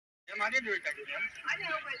I didn't do anything to him. I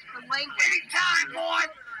know, but the language. Anytime, boy!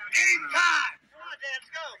 Anytime! Come on, Dad, let's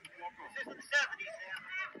go. This is the 70s,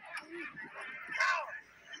 man. Coward!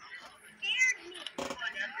 Scared me. Come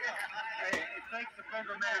on, Dad, let's go. Hey, it takes the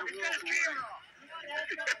bigger man to walk away.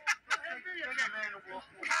 Bigger man to walk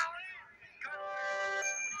away. Coward!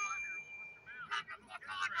 Fuck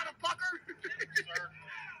on, motherfucker!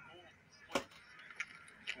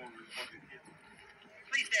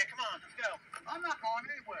 Please, Dad, come on, let's go. I'm not going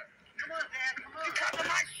anywhere. Come on, Dad, come on. You come to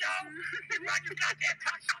my show, you run your goddamn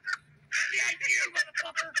cocksucker. Yeah, you,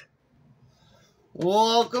 motherfucker.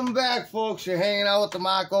 Welcome back, folks. You're hanging out with the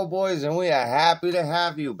Marco Boys, and we are happy to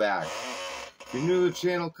have you back. If you're new to the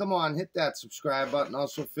channel, come on, hit that subscribe button.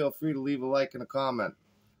 Also, feel free to leave a like and a comment.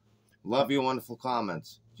 Love your wonderful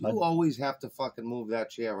comments. You always have to fucking move that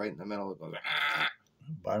chair right in the middle. It goes, ah.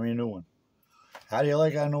 Buy me a new one. How do you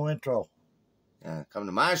like our new intro? Yeah, come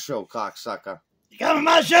to my show, cocksucker. You come to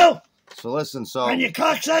my show? So listen, And you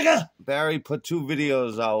cocksucker? Barry put 2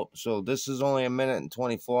 videos out. So this is only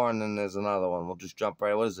 1:24, and then there's another one. We'll just jump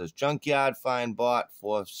right. What is this? Junkyard find bought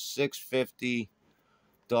for $650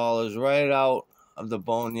 right out of the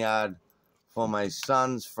boneyard for my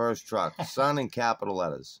son's first truck. Son in capital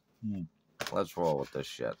letters. Let's roll with this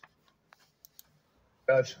shit.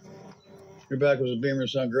 Guys, you're back with the Beamer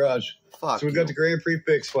Son Garage. Fuck so we got the Grand Prix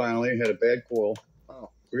fixed finally. Had a bad coil. Oh.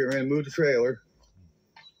 We're going to move the trailer.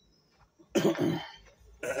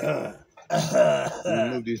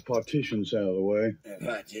 Move these partitions out of the way.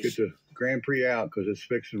 Get the Grand Prix out because it's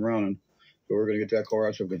fixed and running. So we're going to get that car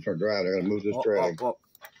out so we can start driving. I got to move this drag.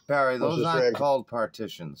 Barry, those aren't called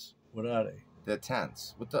partitions. What are they? They're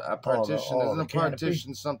tents. What the partition? Isn't a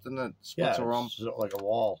partition something that splits a room? It's like a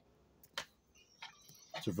wall.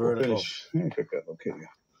 It's a vertical. Okay.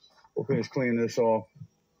 We'll finish cleaning this off.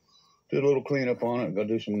 Did a little cleanup on it. Got to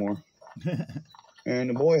do some more.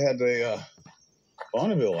 And the boy had the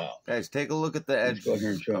Bonneville out. Guys, take a look at the edge of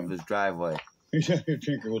his driveway. He's out here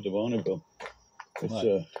tinkering with the Bonneville.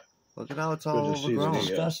 It's look at how it's all overgrown. It's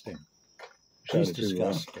disgusting. It's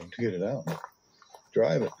disgusting. To get it out.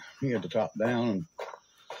 Drive it. He had the top down, and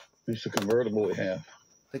it's the convertible we have.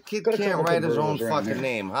 The kid can't write his own fucking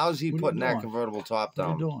name. How's he putting that convertible top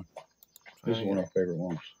down? What are you doing? This is one of our favorite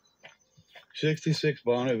ones. 66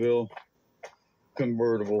 Bonneville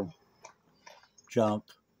convertible. Junk.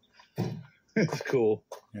 It's cool.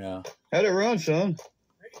 Yeah. How'd it run, son?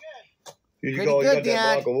 Pretty good. You Pretty got good,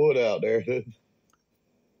 that block of wood out there. Which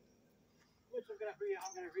I'm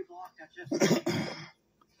going to reblock that just.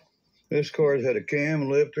 This car's had a cam,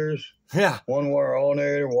 lifters, one wire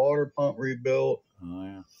alternator, water pump rebuilt,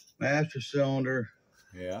 master cylinder,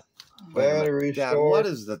 battery Dad, storage. what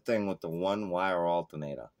is the thing with the one wire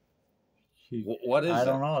alternator? What is it? I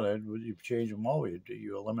don't know. You change them over.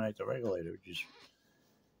 You eliminate the regulator.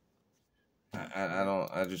 I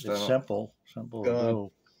don't. It's simple to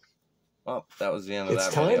do. Oh, that was the end of that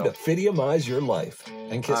It's time video. to Fidiumize your life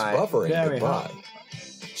and kiss buffering goodbye.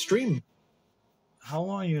 Stream. How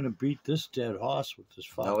long are you going to beat this dead horse with this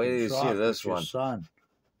fucking wait till you see this one. Son?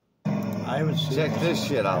 I haven't seen Check this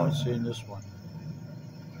shit out. I haven't seen this one.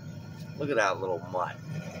 Look at that little mutt.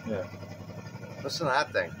 Yeah. Listen to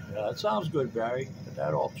that thing. Yeah, that sounds good, Barry. Get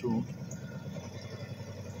that all tuned.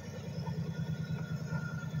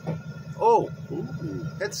 Oh,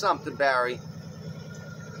 hit something, Barry.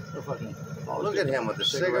 Look at him with the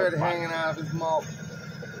cigarette hanging out of his mouth.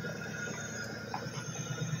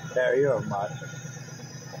 Barry, you're a mutt.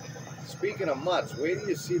 Speaking of mutts, wait till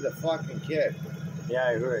you see the fucking kid. Yeah,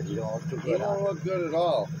 I heard. You don't look too good. He don't look good at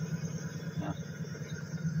all. Huh.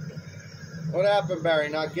 What happened, Barry?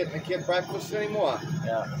 Not getting the kid breakfast anymore?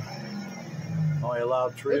 Yeah. Only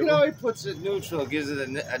allowed 3 of Look them. at how he puts it neutral, gives it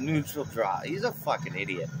a neutral draw. He's a fucking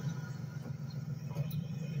idiot.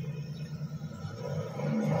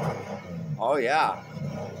 Oh, yeah.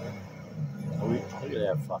 Look at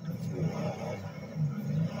that fucking food.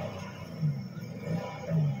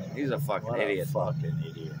 He's a fucking What idiot. A fucking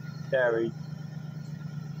idiot. Barry,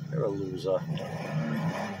 you're a loser.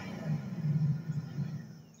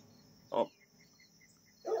 Oh.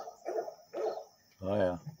 Oh,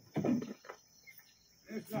 yeah.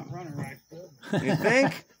 It's not running right. You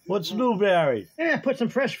think? What's new, Barry? Yeah, put some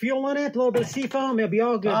fresh fuel in it, a little bit of seafoam, it'll be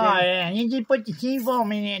all good. Oh, yeah. You just put the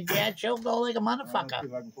seafoam in there, Dad. She'll go like a motherfucker. Let's see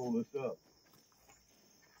if I can pull this up.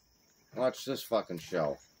 Watch this fucking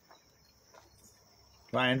show.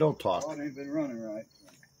 Ryan, don't talk. Oh, it ain't been running right.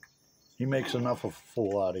 He makes enough of a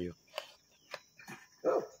fool out of you.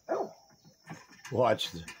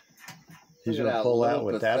 Watch this. He's Look at going to that pull out little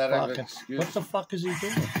with that pathetic fucking... excuse. What the fuck is he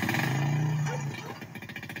doing?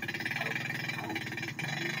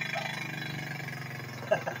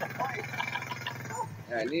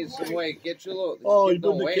 I need some weight. Get your little. Oh, you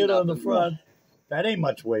don't put the weigh kid on the nothing. front. That ain't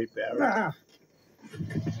much weight, Barry. Nah.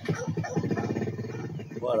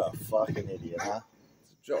 What a fucking idiot, huh?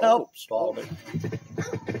 Joe. Help, stalled it.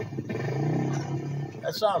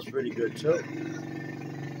 That sounds pretty good, too.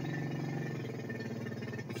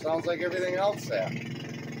 Sounds like everything else there.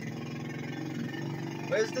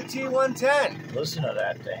 Where's the T110? Listen to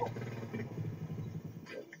that thing.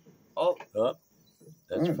 Oh, Oh,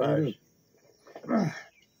 that's fine.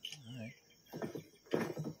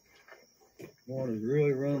 Water's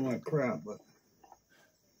really running like crap, but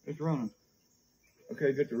it's running.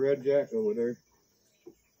 Okay, get the red jack over there.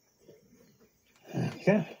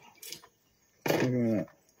 Okay. Look at that.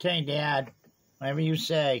 Okay, Dad. Whatever you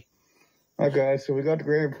say. Hi guys, so we got the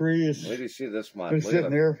Grand Prix. It's wait till you see this one. been sitting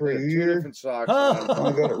there for a Two year. different socks Oh.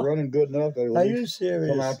 on. I got it running good enough that at Are you least serious?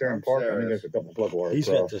 come out there and park. I think serious. there's a couple plug wires. He's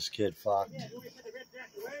got this kid fucked. Yeah,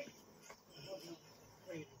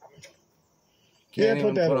 Can't put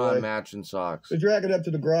even that put away. on matching socks. So drag it up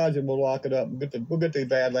to the garage and we'll lock it up. We'll get the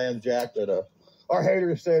Badlands jack that our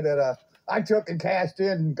haters say that I took and cashed in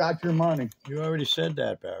and got your money. You already said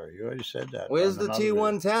that, Barry. You already said that. Where's on the another video.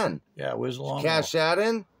 T110? Yeah, where's the long Cash that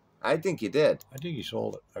in? I think you did. I think he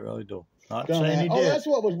sold it. I really do. Not Done saying that. he Oh, did. that's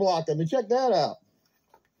what was blocking me. Check that out.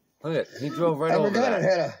 Look at he drove right I over forgot it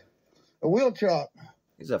that. had a wheel chop.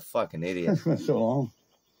 He's a fucking idiot. It's been so long.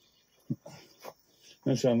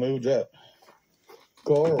 That's how I moved that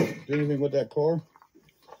car. Did anything with that car?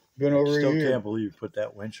 Been over Still a year. can't believe you put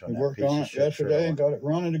that winch on We that worked piece on of it shit yesterday and trailer. got it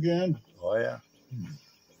running again. Oh, yeah.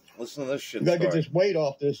 Listen to this shit We gotta get story. this weight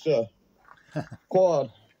off this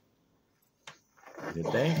quad. You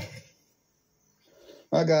think?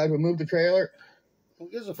 All right, guys, we moved the trailer. Who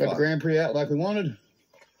gives a Got the fuck? Grand Prix out like we wanted.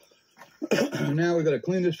 Now we got to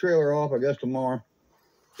clean this trailer off, I guess, tomorrow.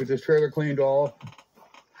 Get this trailer cleaned off.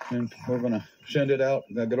 And we're going to send it out.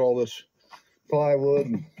 Got to get all this plywood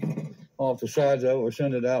and off the sides of it. We'll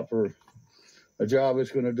send it out for a job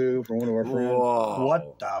it's going to do for one of our friends. Whoa.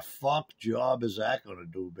 What the fuck job is that going to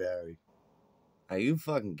do, Barry? Are you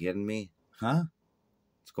fucking kidding me? Huh?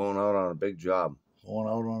 It's going out on a big job. Going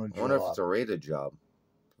out on a I job. wonder if it's a rated job.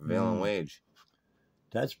 Prevailing wage.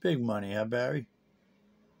 That's big money, huh, Barry?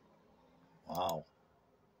 Wow.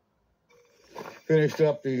 Finished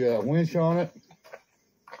up the winch on it.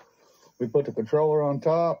 We put the controller on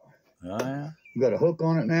top. Oh, yeah? We got a hook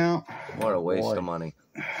on it now. What a waste Boy. of money.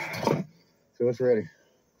 So it's ready.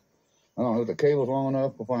 I don't know if the cable's long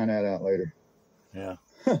enough. We'll find that out later. Yeah.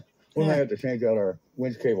 We may have to change out our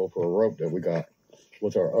winch cable for a rope that we got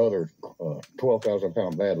with our other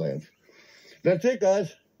 12,000-pound Badlands. That's it,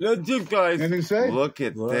 guys. That's it, guys. Anything to say? Look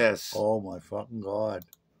at Look. this. Oh, my fucking God.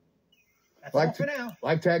 That's Like all for now.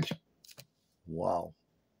 Like tag. Wow.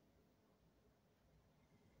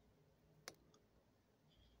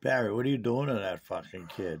 Barry, what are you doing to that fucking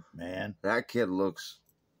kid, man? That kid looks...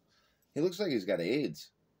 He looks like he's got AIDS.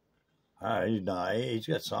 He's not. He's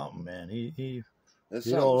got something, man. There's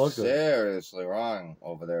You don't something look good. seriously wrong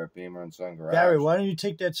over there at Beamer and Son Garage. Barry, why don't you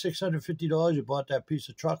take that $650 you bought that piece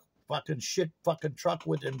of truck, fucking truck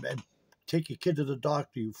with and take your kid to the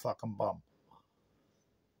doctor, you fucking bum?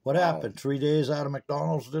 What Wow. happened? 3 days out of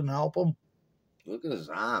McDonald's didn't help him? Look at his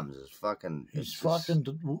arms. His fucking... He's it's just-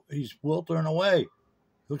 he's wiltering away.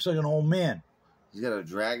 Looks like an old man. He's got a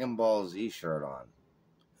Dragon Ball Z shirt on.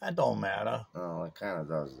 That don't matter. Oh, it kind of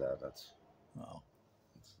does that. That's... Oh.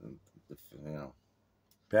 You know...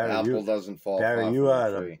 Barry, Apple doesn't fall Barry, far you from are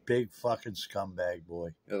the the tree. big fucking scumbag,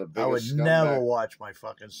 boy. You're the I would biggest never scumbag. watch my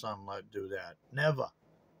fucking son do that. Never.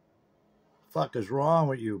 Fuck is wrong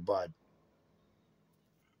with you, bud?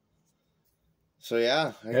 So,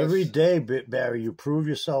 yeah. I Every guess- day, Barry, you prove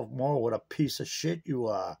yourself more what a piece of shit you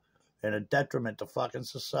are and a detriment to fucking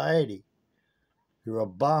society. You're a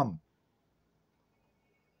bum.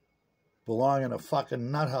 Belong in a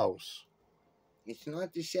fucking nut house. It's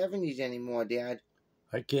not the 70s anymore, Dad.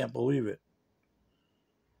 I can't believe it.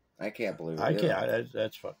 I can't believe it. I either. can't.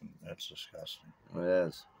 That's disgusting. It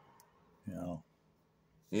is. You know.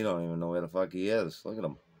 You don't even know where the fuck he is. Look at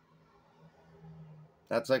him.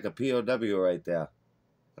 That's like a POW right there.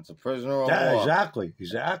 That's a prisoner of Yeah, war. exactly.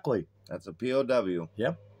 That's a POW.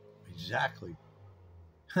 Yep, exactly.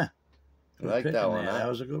 I like Good that picking one, there. huh? That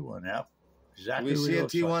was a good one, yeah. Do Exactly. we what see he a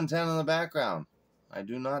looks like. T110 in the background? I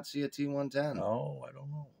do not see a T110. No, I don't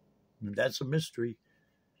know. That's a mystery.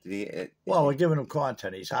 Did he, Well, we're giving him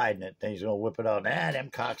content. He's hiding it. Then he's going to whip it out. Them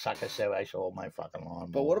cocksuckers said I sold my fucking lawn.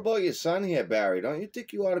 but what about your son here, Barry? Don't you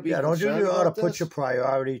think you ought to be Yeah, don't you concerned ought to about put this? your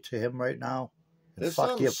priority to him right now? And There's fuck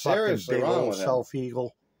something your fucking seriously big wrong old with him.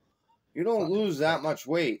 self-eagle. You don't fucking lose that much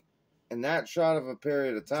weight in that short of a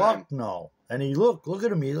period of time. Fuck no. And look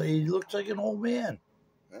at him. He looks like an old man.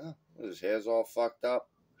 Yeah, his hair's all fucked up.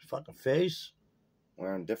 His fucking face.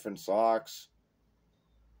 Wearing different socks.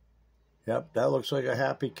 Yep, that looks like a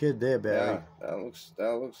happy kid there, Barry. Yeah,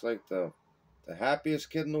 that looks like the happiest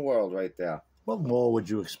kid in the world right there. What more would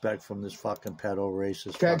you expect from this fucking pedo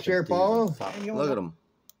racist? Tag, share, follow. Look at him.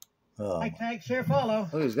 Oh, Like, tag, share, follow.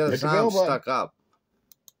 Look, he's got his Hit the bell sound button. stuck up.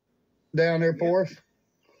 Down there for us.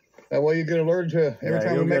 That way you get alerted to every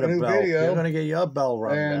time we you'll make get a new bell. video. You're gonna get your bell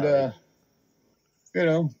rung. And Barry. you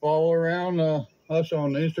know, follow around us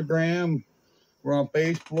on Instagram. We're on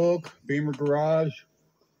Facebook, Beamer Garage.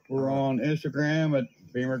 We're on Instagram at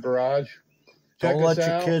Beamer Garage. Check Don't us let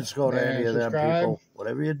your out kids go to and any of them subscribe. people.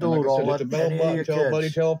 Whatever you And do, like I don't said, let hit the bell any of button. your Tell a buddy,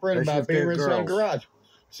 kids. tell a friend especially about if they're Beamer and Son girls. Garage.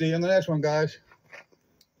 See you in the next one, guys.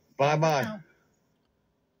 Bye-bye.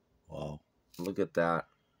 Wow. Look at that.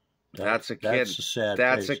 That's a kid. That's a sad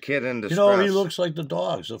That's face. a kid in distress. You know, he looks like the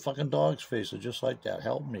dogs. The fucking dog's face are just like that.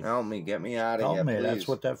 Help me. Help me. Get me out of Help here, me. please. That's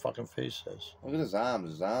what that fucking face says. Look at his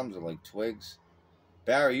arms. His arms are like twigs.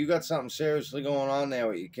 Barry, you got something seriously going on there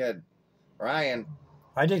with your kid. Ryan.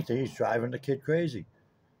 I think that he's driving the kid crazy.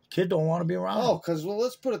 Kid don't want to be around. Oh, him. because, well,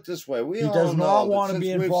 let's put it this way. We He all does know not that want to since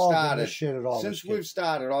be we've involved in started, this shit at all. Since this kid. we've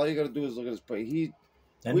started, all you got to do is look at his play.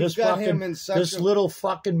 And we've this got fucking, him in such this a... little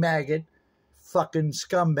fucking maggot, fucking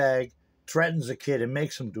scumbag, threatens a kid and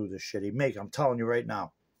makes him do this shit. I'm telling you right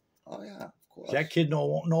now. Oh, yeah, of course. That kid no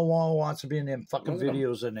longer wants to be in them fucking Look at him.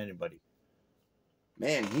 videos than anybody.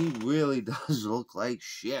 Man, he really does look like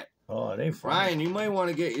shit. Oh, it ain't funny. Ryan, you might want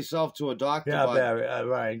to get yourself to a doctor. Yeah, bud. Barry,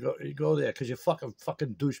 Ryan, go there, because your fucking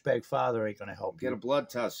douchebag father ain't gonna help Get you. a blood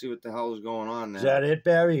test. See what the hell is going on there. Is that it,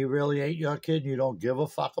 Barry? He really ain't your kid, and you don't give a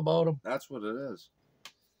fuck about him? That's what it is.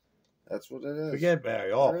 That's what it is. Forget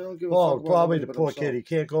Barry. I Oh, don't give a fuck about probably nobody the but poor himself. kid. He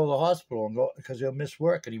can't go to the hospital and go because he'll miss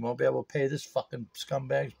work, and he won't be able to pay this fucking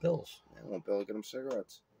scumbag's bills. I won't be able to get him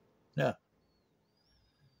cigarettes. Yeah.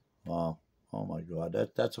 Wow. Oh my God,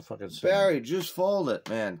 that's a fucking sin. Barry, just fold it,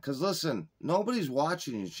 man. Because listen, nobody's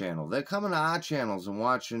watching your channel. They're coming to our channels and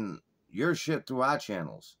watching your shit through our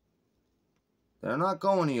channels. They're not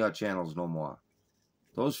going to your channels no more.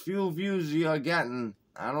 Those few views you're getting,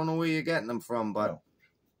 I don't know where you're getting them from, but No.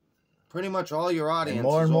 pretty much all your audience And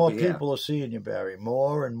more is and more over here. people are seeing you, Barry.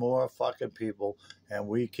 More and more fucking people, and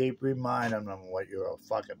we keep reminding them what you're a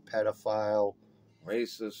fucking pedophile,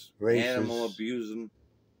 Racist, Racist. animal abusing.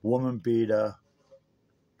 woman beater,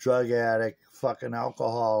 drug addict, fucking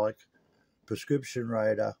alcoholic, prescription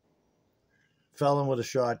writer, felon with a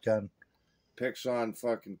shotgun. Picks on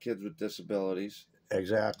fucking kids with disabilities.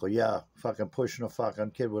 Exactly, yeah. Fucking pushing a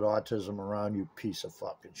fucking kid with autism around, you piece of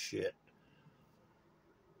fucking shit.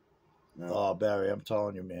 No. Oh, Barry, I'm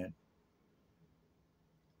telling you, man.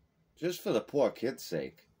 Just for the poor kid's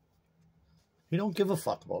sake. He don't give a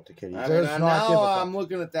fuck about the kid. He I does mean, not give a now fuck. I'm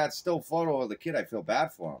looking at that still photo of the kid. I feel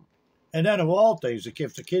bad for him. And then of all things,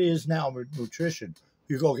 if the kid is now nutrition,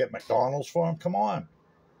 you go get McDonald's for him? Come on.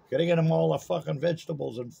 Gotta get him all the fucking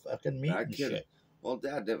vegetables and fucking meat That and kid- shit. Well,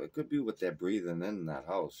 Dad, it could be what they're breathing in that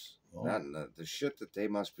house. Oh. The shit that they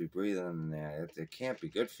must be breathing in there. It can't be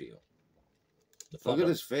good for you. The Look fucker. at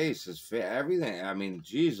his face, everything. I mean,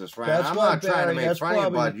 Jesus, Ryan. That's I'm why, not trying to Barry, make that's fun of you,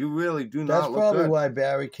 probably- bud. You really do That's not look probably good. why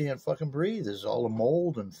Barry can't fucking breathe. There's all the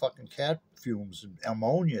mold and fucking cat fumes and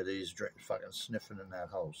ammonia that he's fucking sniffing in that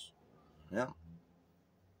house. Yeah.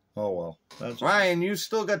 Oh, well. That's, Ryan, you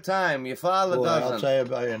still got time. Your father boy, I'll doesn't. tell you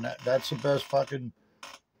about it. That's the best fucking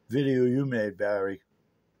video you made, Barry.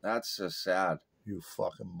 That's just sad. You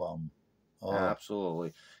fucking bum. Oh,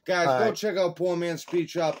 Absolutely. Guys, All go right. check out Poor Man's Speed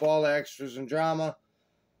Shop, all the extras and drama.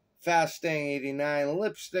 Fast Staying 89,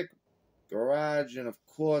 Lipstick, Garage, and of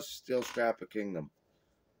course, Steel Scrapper Kingdom.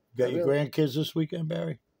 you got I your really- grandkids this weekend,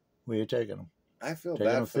 Barry? Where you taking them? I feel Taking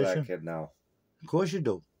him bad for that fishing? kid now. Of course you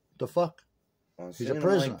do. The fuck? Well, He's seeing a him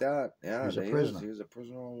prisoner. Like that. Yeah, He's a he is. prisoner. He's a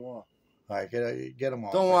prisoner of war. All right, get them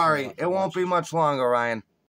all. Don't worry, it won't be much longer, Ryan.